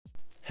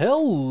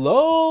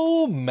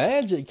Hello,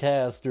 magic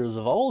casters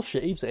of all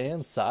shapes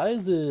and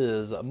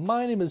sizes.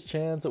 My name is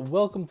Chance.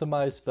 Welcome to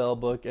my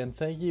spellbook, and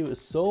thank you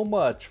so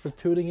much for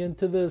tuning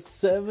into the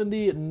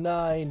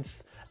 79th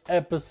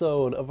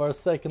episode of our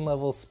second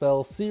level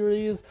spell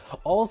series.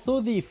 Also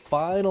the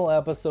final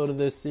episode of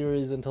this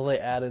series until they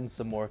add in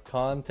some more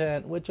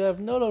content, which I've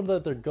no doubt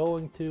that they're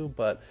going to,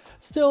 but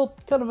still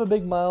kind of a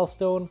big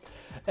milestone.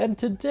 And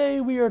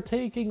today we are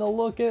taking a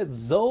look at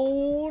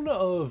Zone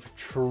of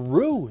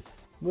Truth,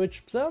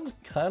 which sounds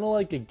kind of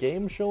like a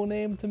game show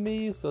name to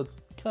me, so it's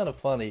kind of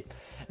funny.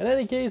 In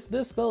any case,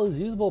 this spell is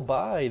usable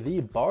by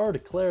the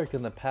Bard, Cleric,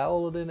 and the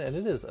Paladin, and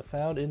it is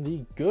found in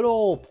the good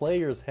old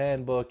Player's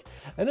Handbook,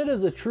 and it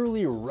is a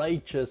truly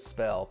righteous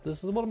spell.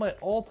 This is one of my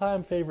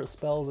all-time favorite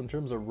spells in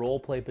terms of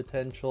roleplay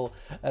potential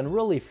and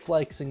really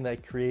flexing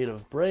that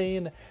creative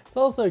brain. It's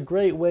also a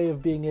great way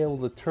of being able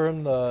to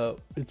turn the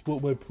 "it's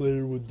what my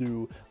player would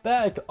do"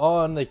 back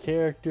on the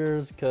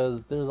characters,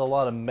 because there's a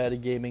lot of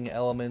metagaming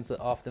elements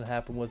that often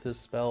happen with this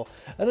spell,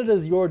 and it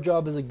is your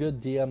job as a good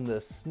DM to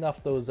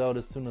snuff those out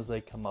as soon as they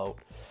come out.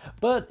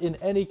 But in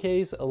any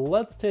case,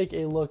 let's take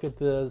a look at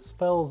the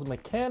spell's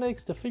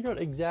mechanics to figure out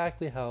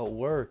exactly how it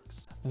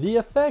works. The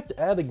effect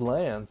at a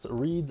glance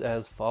reads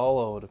as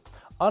followed.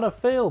 On a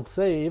failed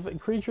save,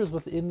 creatures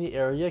within the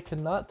area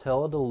cannot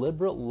tell a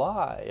deliberate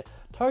lie.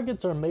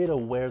 Targets are made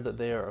aware that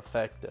they are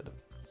affected.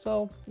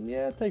 So,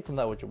 yeah, take from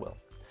that what you will.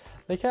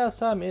 The cast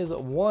time is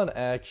 1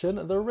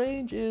 action, the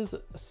range is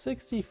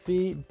 60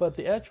 feet, but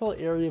the actual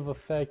area of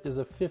effect is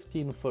a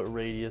 15-foot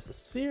radius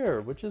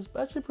sphere, which is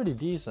actually pretty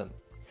decent.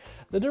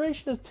 The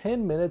duration is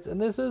 10 minutes, and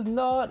this is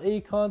not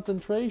a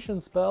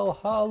concentration spell,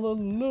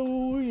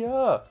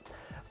 hallelujah!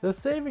 The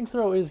saving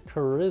throw is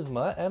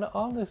Charisma, and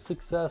on a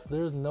success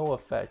there is no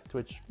effect,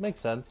 which makes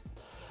sense.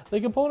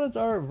 The components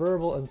are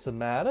verbal and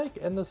somatic,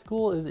 and the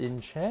school is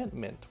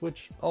Enchantment,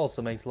 which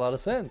also makes a lot of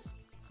sense.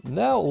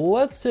 Now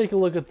let's take a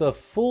look at the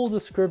full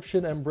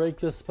description and break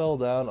this spell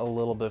down a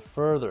little bit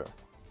further.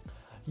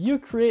 You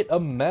create a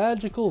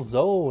magical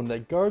zone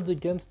that guards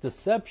against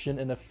deception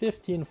in a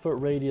 15-foot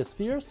radius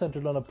sphere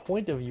centered on a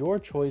point of your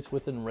choice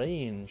within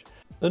range.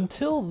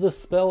 Until the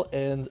spell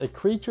ends, a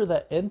creature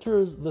that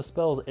enters the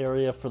spell's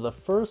area for the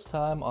first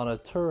time on a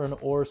turn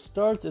or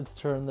starts its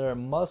turn there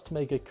must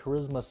make a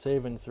Charisma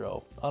saving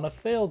throw. On a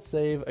failed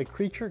save, a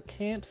creature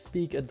can't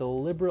speak a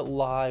deliberate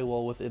lie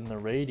while within the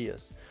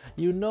radius.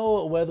 You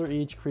know whether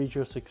each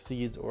creature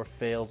succeeds or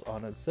fails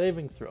on its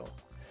saving throw.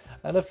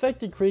 An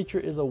affected creature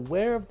is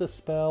aware of the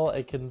spell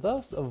and can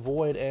thus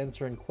avoid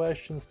answering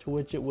questions to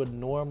which it would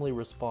normally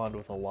respond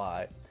with a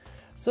lie.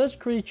 Such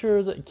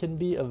creatures can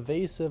be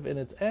evasive in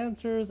its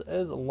answers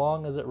as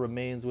long as it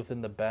remains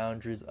within the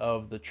boundaries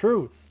of the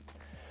truth.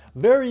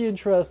 Very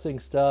interesting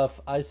stuff.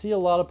 I see a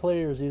lot of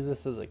players use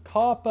this as a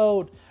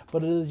cop-out,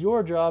 but it is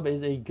your job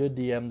as a good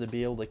DM to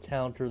be able to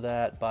counter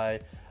that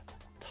by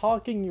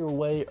talking your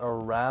way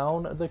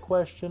around the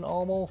question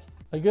almost.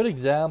 A good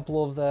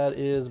example of that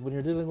is when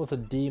you're dealing with a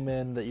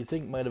demon that you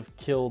think might have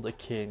killed a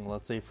king,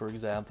 let's say for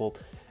example.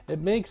 It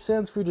makes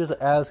sense for you to just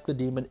ask the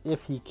demon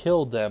if he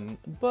killed them,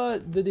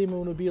 but the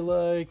demon would be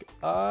like,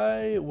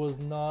 I was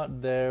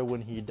not there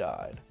when he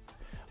died.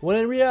 When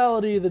in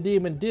reality, the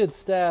demon did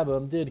stab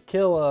him, did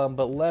kill him,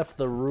 but left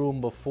the room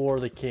before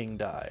the king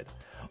died.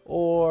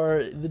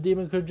 Or the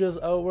demon could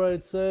just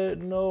outright say,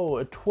 no,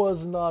 it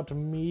was not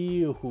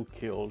me who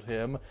killed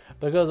him,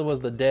 because it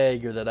was the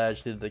dagger that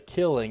actually did the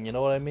killing, you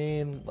know what I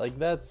mean? Like,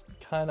 that's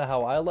kind of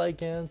how I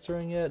like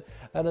answering it,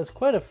 and it's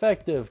quite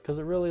effective, because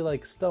it really,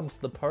 like, stumps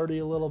the party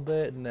a little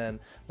bit, and then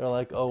they're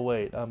like, oh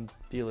wait, I'm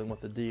dealing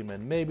with a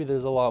demon. Maybe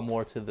there's a lot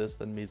more to this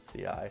than meets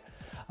the eye.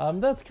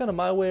 That's kind of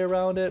my way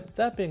around it.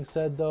 That being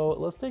said, though,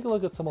 let's take a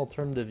look at some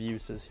alternative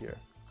uses here.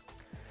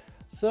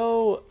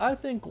 So I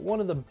think one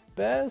of the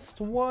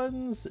best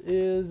ones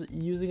is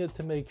using it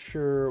to make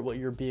sure what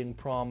you're being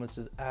promised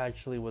is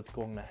actually what's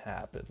going to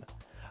happen.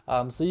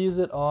 So use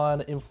it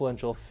on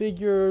influential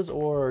figures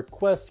or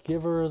quest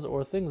givers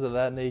or things of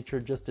that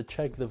nature just to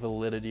check the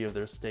validity of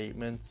their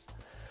statements.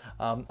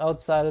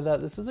 Outside of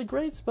that, this is a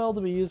great spell to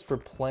be used for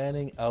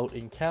planning out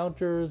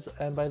encounters,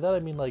 and by that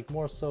I mean like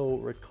more so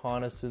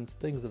reconnaissance,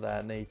 things of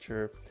that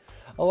nature.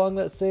 Along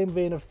that same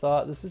vein of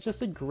thought, this is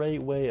just a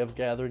great way of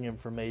gathering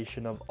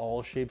information of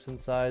all shapes and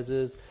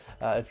sizes.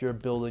 If you're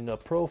building a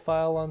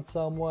profile on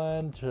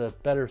someone to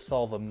better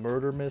solve a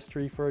murder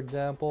mystery, for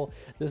example,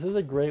 this is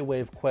a great way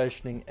of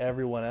questioning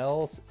everyone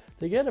else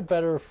to get a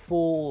better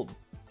full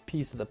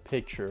piece of the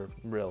picture,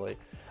 really.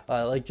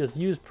 Like just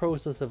use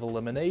process of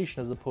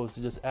elimination as opposed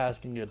to just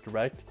asking a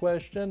direct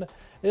question.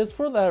 It is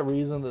for that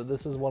reason that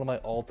this is one of my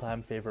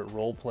all-time favorite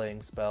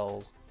role-playing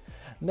spells.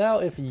 Now,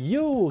 if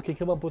you can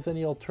come up with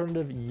any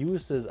alternative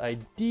uses,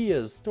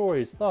 ideas,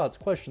 stories, thoughts,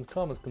 questions,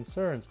 comments,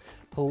 concerns,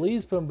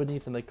 please put them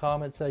beneath in the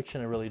comment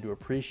section. I really do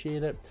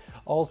appreciate it.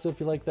 Also,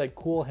 if you like that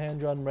cool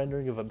hand-drawn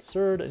rendering of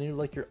Absurd and you'd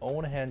like your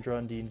own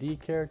hand-drawn D&D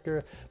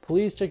character,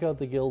 please check out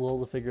the guild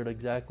hole to figure out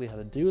exactly how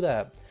to do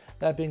that.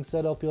 That being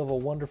said, I hope you have a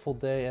wonderful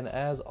day, and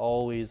as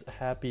always,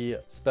 happy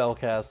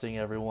spellcasting,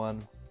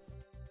 everyone.